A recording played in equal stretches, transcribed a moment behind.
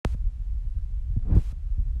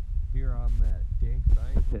I'm at Dank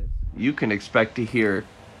Scientist. You can expect to hear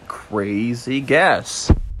crazy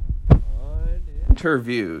guests, fun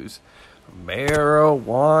interviews,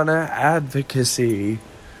 marijuana advocacy,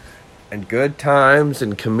 and good times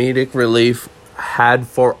and comedic relief had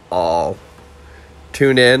for all.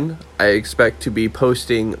 Tune in. I expect to be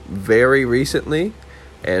posting very recently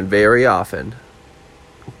and very often.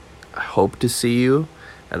 I hope to see you,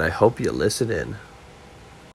 and I hope you listen in.